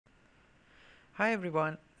Hi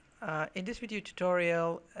everyone. In this video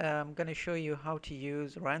tutorial, I'm going to show you how to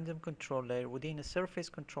use random controller within a surface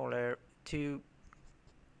controller to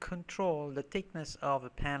control the thickness of a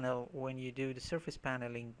panel when you do the surface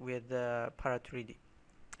paneling with Para 3D.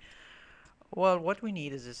 Well, what we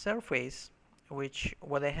need is a surface, which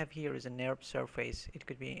what I have here is a NURB surface. It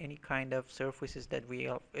could be any kind of surfaces that we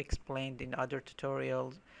have explained in other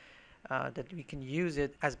tutorials that we can use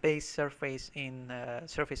it as base surface in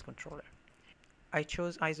surface controller. I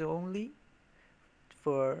chose ISO only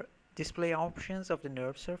for display options of the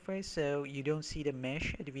NURB surface, so you don't see the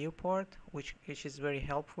mesh at the viewport, which is very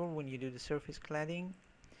helpful when you do the surface cladding.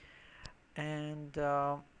 And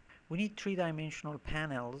we need three-dimensional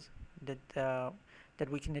panels that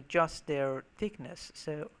we can adjust their thickness.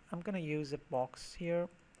 So I'm gonna use a box here,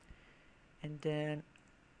 and then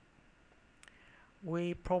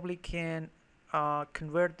we probably can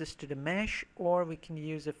convert this to the mesh, or we can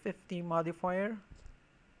use a 50 modifier.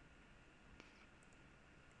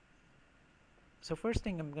 So first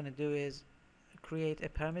thing I'm going to do is create a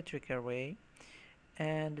parametric array,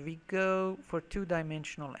 and we go for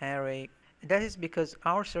two-dimensional array. That is because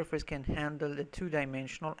our surface can handle a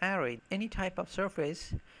two-dimensional array. Any type of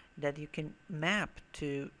surface that you can map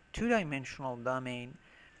to two-dimensional domain,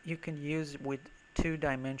 you can use with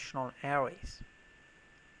two-dimensional arrays.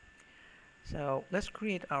 So let's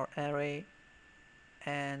create our array,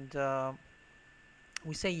 and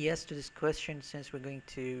we say yes to this question since we're going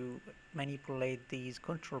to manipulate these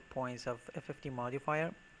control points of a 50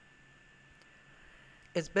 modifier.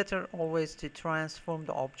 It's better always to transform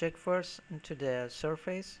the object first into the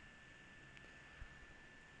surface.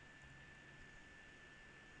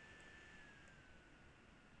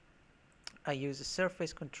 I use a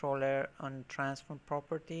surface controller on transform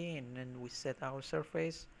property, and then we set our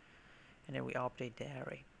surface, and then we update the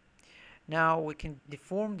array. Now we can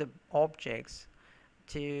deform the objects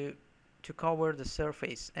to cover the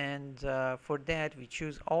surface, and for that we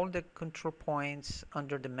choose all the control points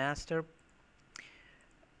under the master,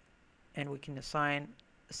 and we can assign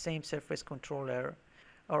the same surface controller.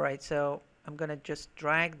 Alright, so I'm gonna just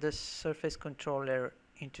drag this surface controller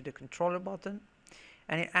into the controller button,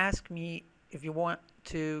 and it asks me if you want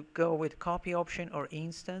to go with copy option or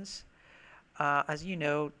instance. As you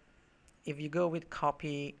know, if you go with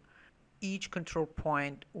copy, each control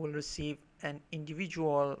point will receive an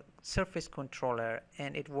individual surface controller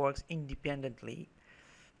and it works independently.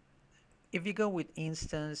 If you go with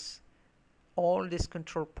instance, all these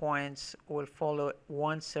control points will follow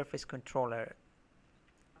one surface controller.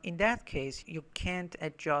 In that case, you can't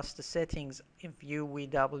adjust the settings in view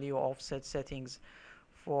VW offset settings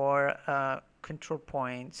for control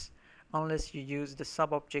points unless you use the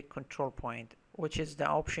sub-object control point, which is the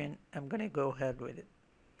option. I'm going to go ahead with it.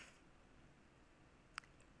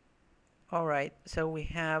 Alright, so we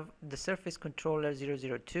have the surface controller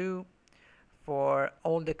 002 for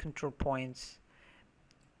all the control points.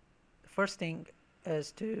 The first thing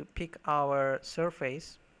is to pick our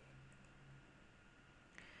surface.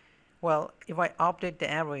 Well, if I update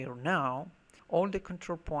the array now, all the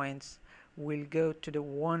control points will go to the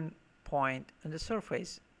one point on the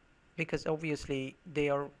surface, because obviously they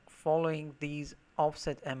are following these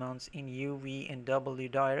offset amounts in U, V, and W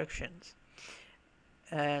directions.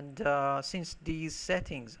 And since these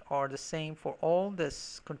settings are the same for all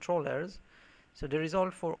these controllers, so the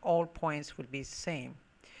result for all points will be the same.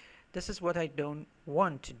 This is what I don't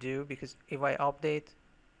want to do, because if I update,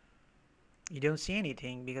 you don't see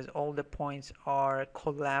anything because all the points are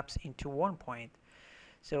collapsed into one point.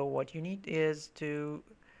 So what you need is to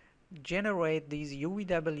generate these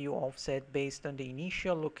UVW offset based on the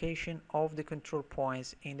initial location of the control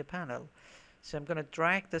points in the panel. So I'm going to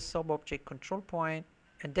drag the sub-object control point,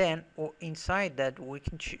 and then inside that we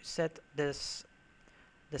can set the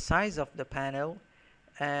size of the panel,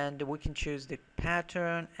 and we can choose the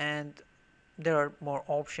pattern, and there are more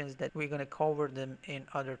options that we're going to cover them in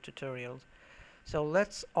other tutorials. So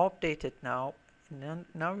let's update it now.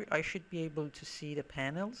 Now I should be able to see the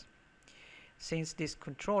panels, since this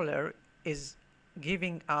controller is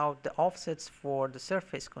giving out the offsets for the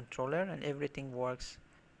surface controller and everything works.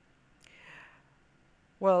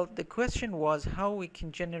 Well, the question was how we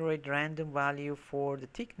can generate random value for the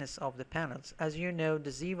thickness of the panels. As you know,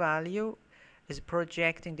 the Z value is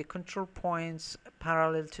projecting the control points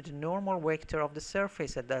parallel to the normal vector of the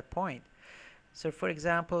surface at that point. So for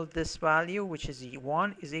example, this value, which is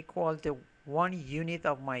 1, is equal to 1 unit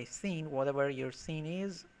of my scene, whatever your scene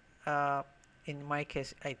is. In my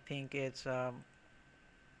case, I think it's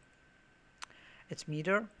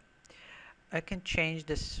meter. I can change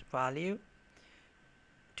this value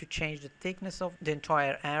to change the thickness of the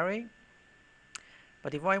entire array.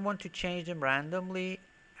 But if I want to change them randomly,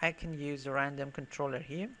 I can use the random controller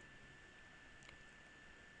here.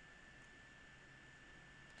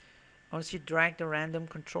 Once you drag the random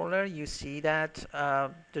controller, you see that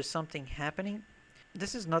there's something happening.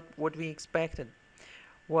 This is not what we expected.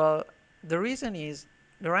 Well, the reason is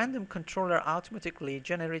the random controller automatically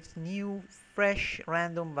generates new fresh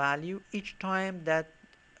random value each time that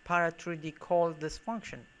para3d calls this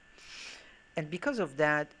function. And because of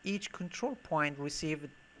that, each control point receives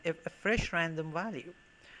a fresh random value.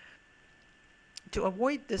 To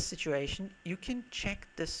avoid this situation, you can check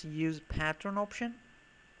this use pattern option.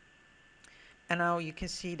 And now you can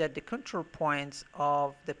see that the control points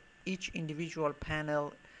of each individual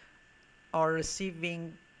panel are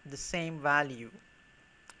receiving the same value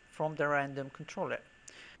from the random controller.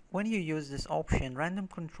 When you use this option, random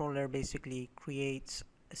controller basically creates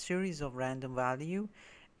a series of random value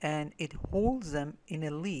and it holds them in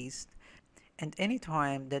a list, and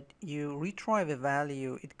anytime that you retrieve a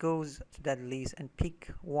value, it goes to that list and pick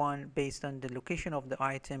one based on the location of the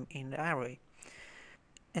item in the array.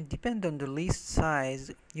 And depend on the list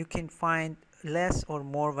size, you can find less or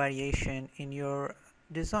more variation in your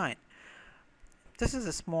design. This is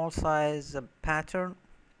a small size pattern,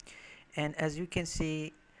 and as you can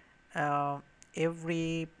see, uh,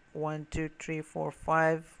 every 1 2 3 4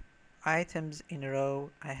 5 items in a row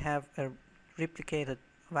I have a replicated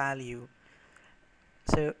value.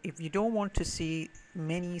 So if you don't want to see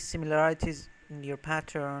many similarities in your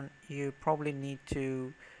pattern, you probably need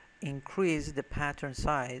to increase the pattern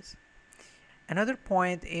size. Another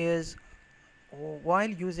point is, while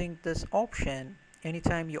using this option,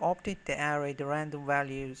 anytime you update the array, the random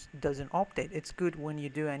values doesn't update. It's good when you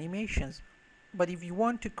do animations. But if you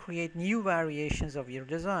want to create new variations of your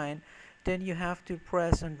design, then you have to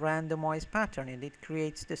press on randomize pattern, and it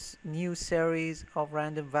creates this new series of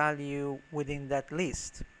random value within that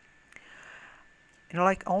list. And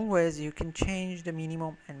like always, you can change the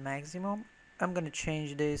minimum and maximum. I'm going to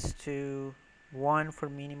change this to 1 for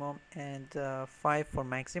minimum and 5 for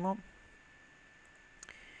maximum.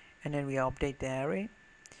 And then we update the array.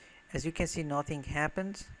 As you can see, nothing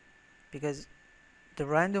happens because the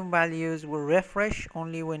random values will refresh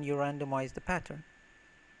only when you randomize the pattern.